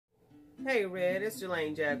Hey Red, it's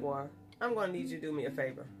Jalande Jaguar. I'm gonna need you to do me a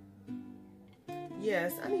favor.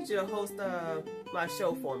 Yes, I need you to host my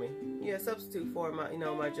show for me. Yeah, substitute for my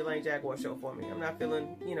my Jalande Jaguar show for me. I'm not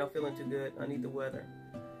feeling too good. I need the weather.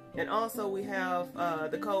 And also we have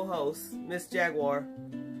the co-host, Miss Jaguar,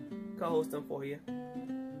 co-hosting for you.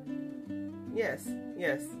 Yes.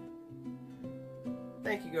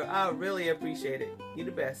 Thank you, girl. I really appreciate it. You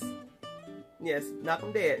the best. Yes, knock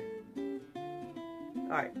 'em dead. All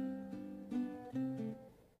right.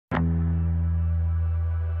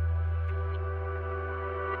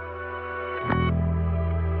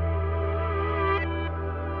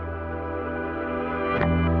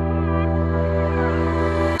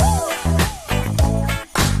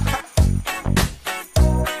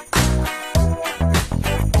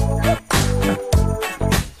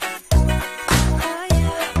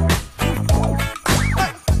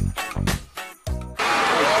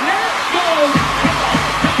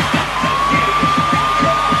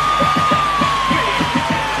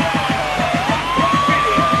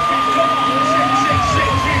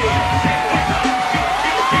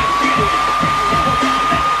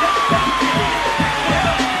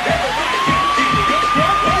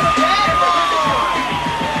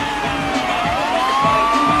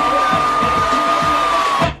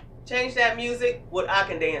 Change that music, what I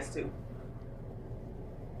can dance to.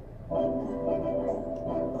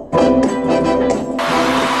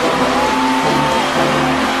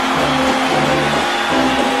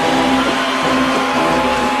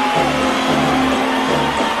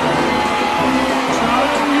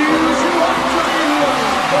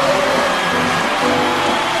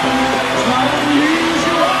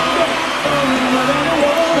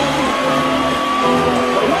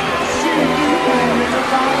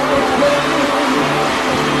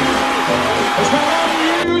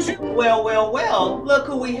 Well, look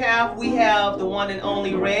who we have. We have the one and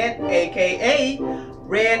only Red, aka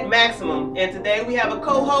Red Maximum. And today we have a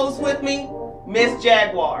co-host with me, Miss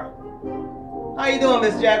Jaguar. How you doing,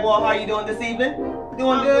 Miss Jaguar? How are you doing this evening?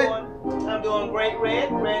 Doing good? I'm doing great,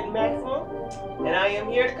 Red Maximum. And I am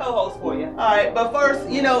here to co-host for you. Alright, but first,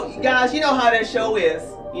 guys, you know how this show is.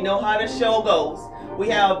 You know how this show goes. We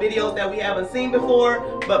have videos that we haven't seen before,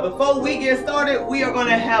 but before we get started, we are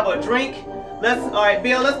gonna have a drink. Alright,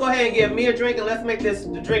 Bill, let's go ahead and give me a drink and let's make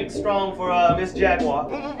the drink strong for Miss Jaguar.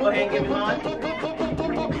 Go ahead and give me mine.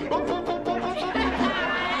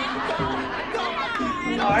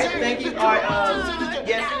 Alright, thank you. Alright,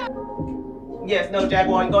 yes, no,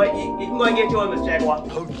 Jaguar, go ahead. You can go ahead and get yours, Miss Jaguar.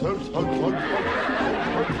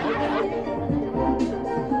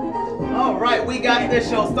 Alright, we got this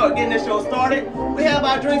show getting this show started. We have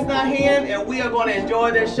our drinks in our hand and we are going to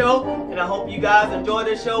enjoy this show. And I hope you guys enjoy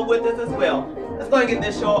this show with us as well. Let's go ahead and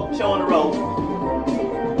get this show on the road.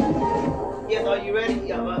 Yes, are you ready?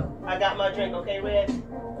 Yeah, I got my drink, okay, Red?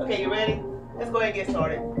 Okay, you ready? Let's go ahead and get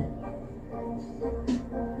started.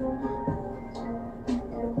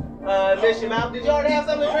 Miss your mouth, did you already have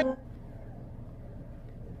something to drink?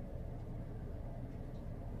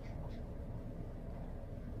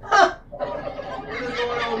 Huh! What is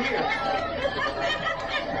going on here?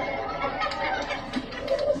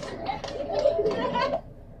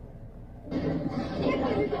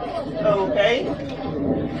 Okay.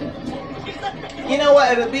 You know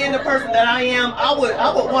what? Being the person that I am, I would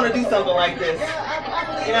want to do something like this.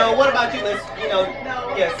 What about you, Miss?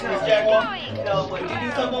 Yes, Miss Jaguar. Would you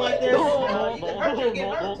do something like this? You can hurt you, get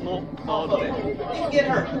hurt. You can get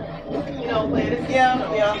hurt. Play this.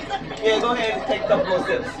 Yeah. Go ahead and take a couple more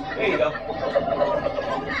sips. There you go.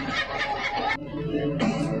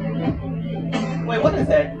 Wait, what is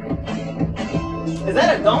that? Is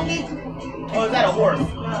that a donkey? Or is that a horse?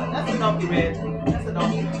 No, that's a donkey, Red. That's a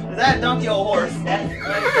donkey. Is that a donkey or a horse? That is a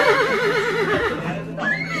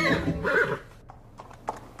donkey.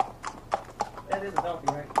 That is a donkey,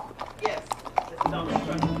 right? Yes. It's a donkey.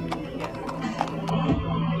 Yes.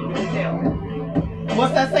 You can tell.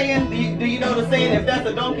 What's that saying? Do you know the saying? If that's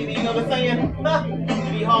a donkey, do you know the saying?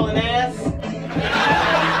 You be hauling ass.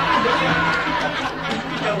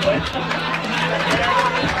 You know what?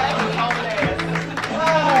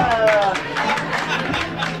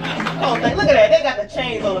 Pole thing. Look at that. They got the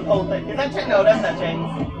chains on the pole thing. Is that chain? No, that's not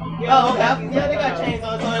chains. Oh, okay. Yeah, they got chains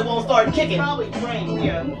on it so it won't start kicking. Probably trained.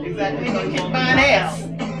 Yeah, exactly. They're gonna kick my ass.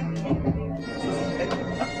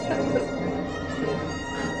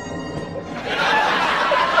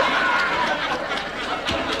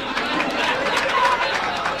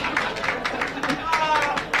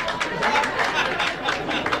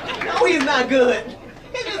 No, he's not good.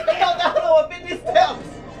 He just fell down over 50 steps.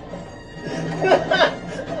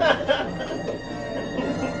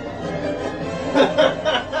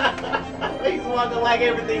 talking like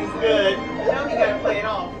everything's good. Now he gotta play it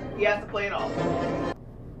off. He has to play it off.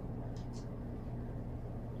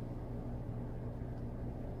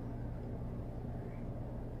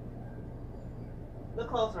 Look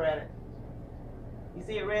closer at it. You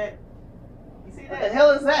see it, Red? You see that? What the hell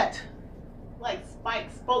is that? Like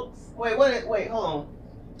spikes, spokes. Wait, wait, hold on.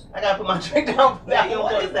 I gotta put my drink down for that.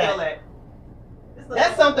 What is that?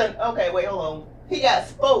 That's something. Okay, wait, hold on. He got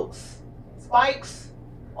spokes, spikes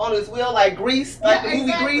on his wheel, like grease, like the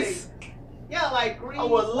movie Grease. Yeah, like grease. I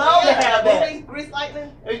would love to have that. Grease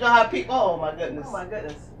lightning. You know how people? Oh my goodness. Oh my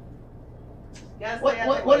goodness.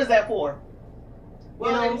 What is that for?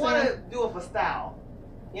 Well, they want to do it for style.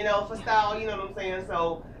 You know, for style. You know what I'm saying?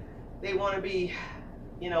 So they want to be,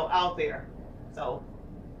 you know, out there. So.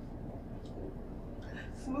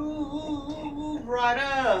 Smooth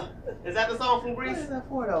rider. Is that the song from Grease? What is that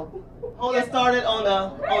for though? Hold it started on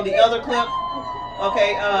the other clip.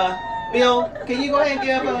 Okay, Bill, can you go ahead and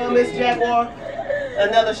give Miss Jaguar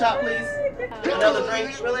another shot, please? Another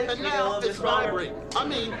drink, really? And now it's robbery. I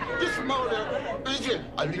mean, this motor is it.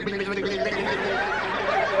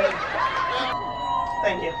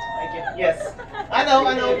 Thank you. Yes. I know.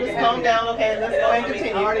 Just calm down. Okay, let's go ahead and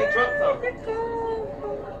continue. I already drunk some.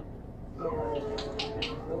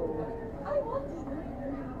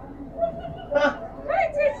 Huh.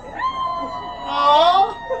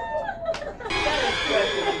 Oh!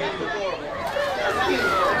 That's adorable.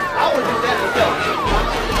 I would do that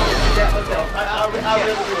myself. I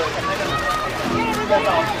really would. That's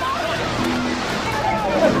all.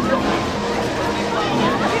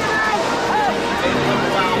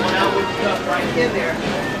 When I was stuck right in there.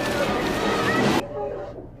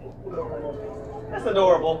 That's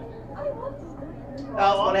adorable. I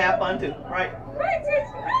also want to have fun too, right?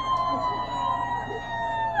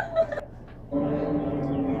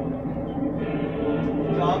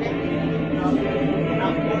 Jogging,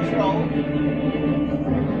 out for a stroll.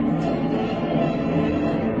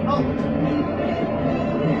 Oh,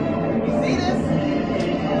 you see this?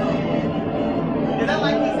 Is that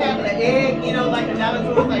like he's having an egg, you know, like the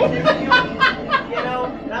dinosaurs like chicken, you know?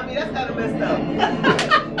 I mean, that's kind of messed up.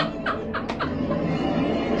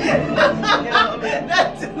 You know, I mean,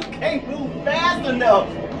 that dude can't move fast enough.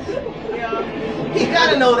 Yeah. He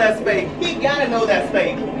gotta know that's fake. He gotta know that's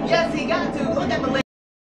fake. Yes, he got to. Look at the lady.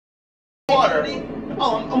 Water.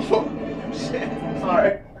 Oh, I'm shit. I'm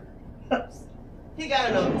sorry. He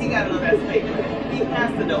gotta know that's fake. He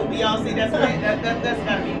has to know. Do y'all see that's fake? That's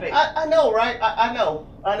gotta be fake. I know, right? I know.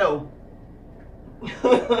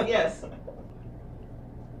 Yes.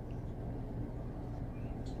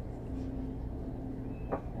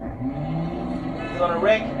 Gonna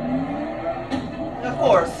wreck? Of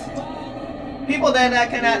course. People that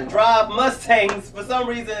cannot drive Mustangs, for some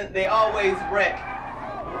reason, they always wreck.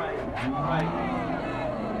 Right.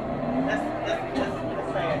 That's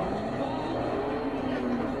sad.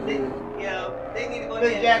 They need to go ahead.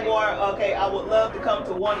 Miss Jaguar, okay, I would love to come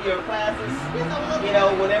to one of your classes. You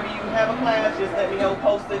know, whenever you have a class, just let me know,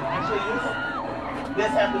 post it, please.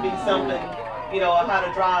 This has to be something, you know, how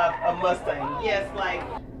to drive a Mustang. Yes, like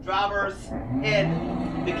driver's ed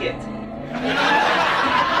the kit.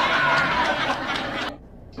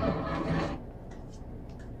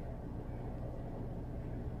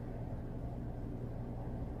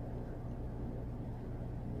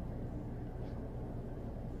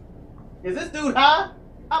 Is this dude high?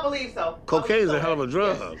 I believe so. Cocaine is a hell of a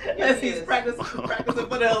drug. Yes, he's practicing for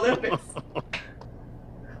the Olympics.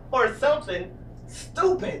 Or something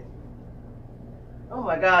stupid. Oh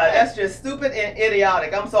my God, that's just stupid and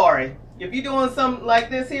idiotic. I'm sorry. If you're doing something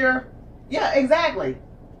like this here, yeah, exactly.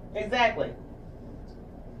 But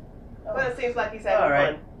it seems like he's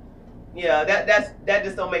having fun. Yeah, that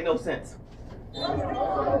just don't make no sense.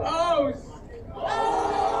 Oh!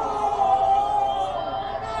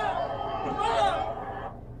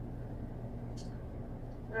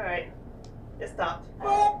 Alright. It stopped.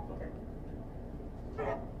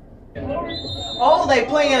 Oh, they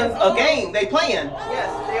playing a game. They playing. Yes,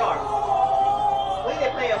 they are. I think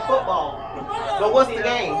they're playing football. But what's the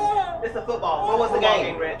game? It's a football. What was the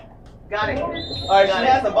game? Got it. Alright, she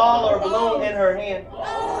has a ball or a balloon in her hand.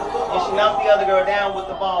 And she knocked the other girl down with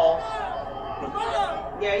the ball.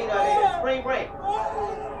 Yeah, you know, it's spring break.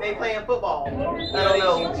 They playing football. I don't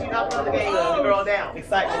know. She knocked the girl down.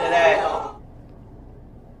 Excitement of that.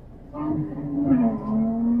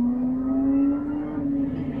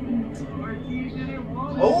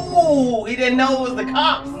 Oh, he didn't know it was the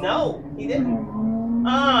cops. No, he didn't.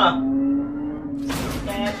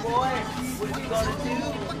 Bad boy, what you gonna do?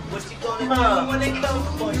 What you gonna do when they come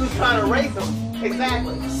for you? He was trying to race him.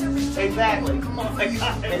 Exactly. Oh my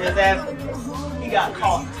God. And his ass. got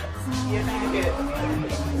caught. Yes, he did.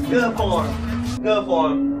 Good for him. Good for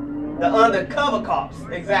him. The undercover cops.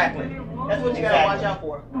 Exactly. That's what you gotta watch out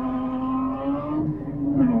for.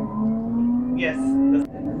 Yes.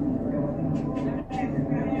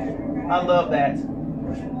 I love that.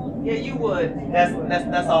 Yeah, you would. That's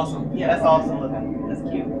awesome. Yeah, that's awesome looking. That's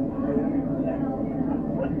cute.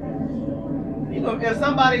 You know, if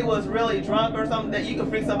somebody was really drunk or something, that you could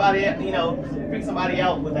freak somebody out, you know, freak somebody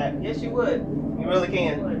out with that. Yes, you would. You really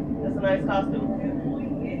can. That's a nice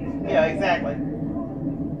costume. Yeah, exactly.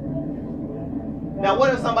 Now,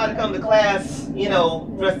 what if somebody come to class, you know,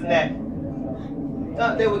 dressed in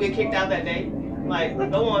that? They would get kicked out that day. Like,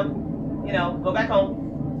 go on, you know, go back home.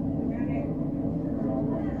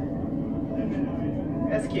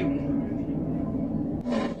 That's cute.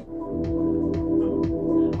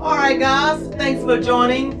 Alright guys, thanks for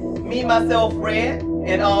joining me, myself, Red,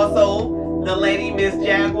 and also the lady, Miss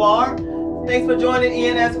Jaguar. Thanks for joining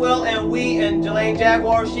in as well, and we and Jalande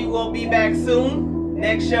Jaguar, she will be back soon,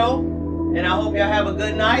 next show. And I hope y'all have a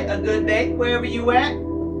good night, a good day, wherever you at.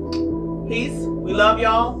 Peace. We love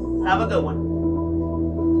y'all. Have a good one.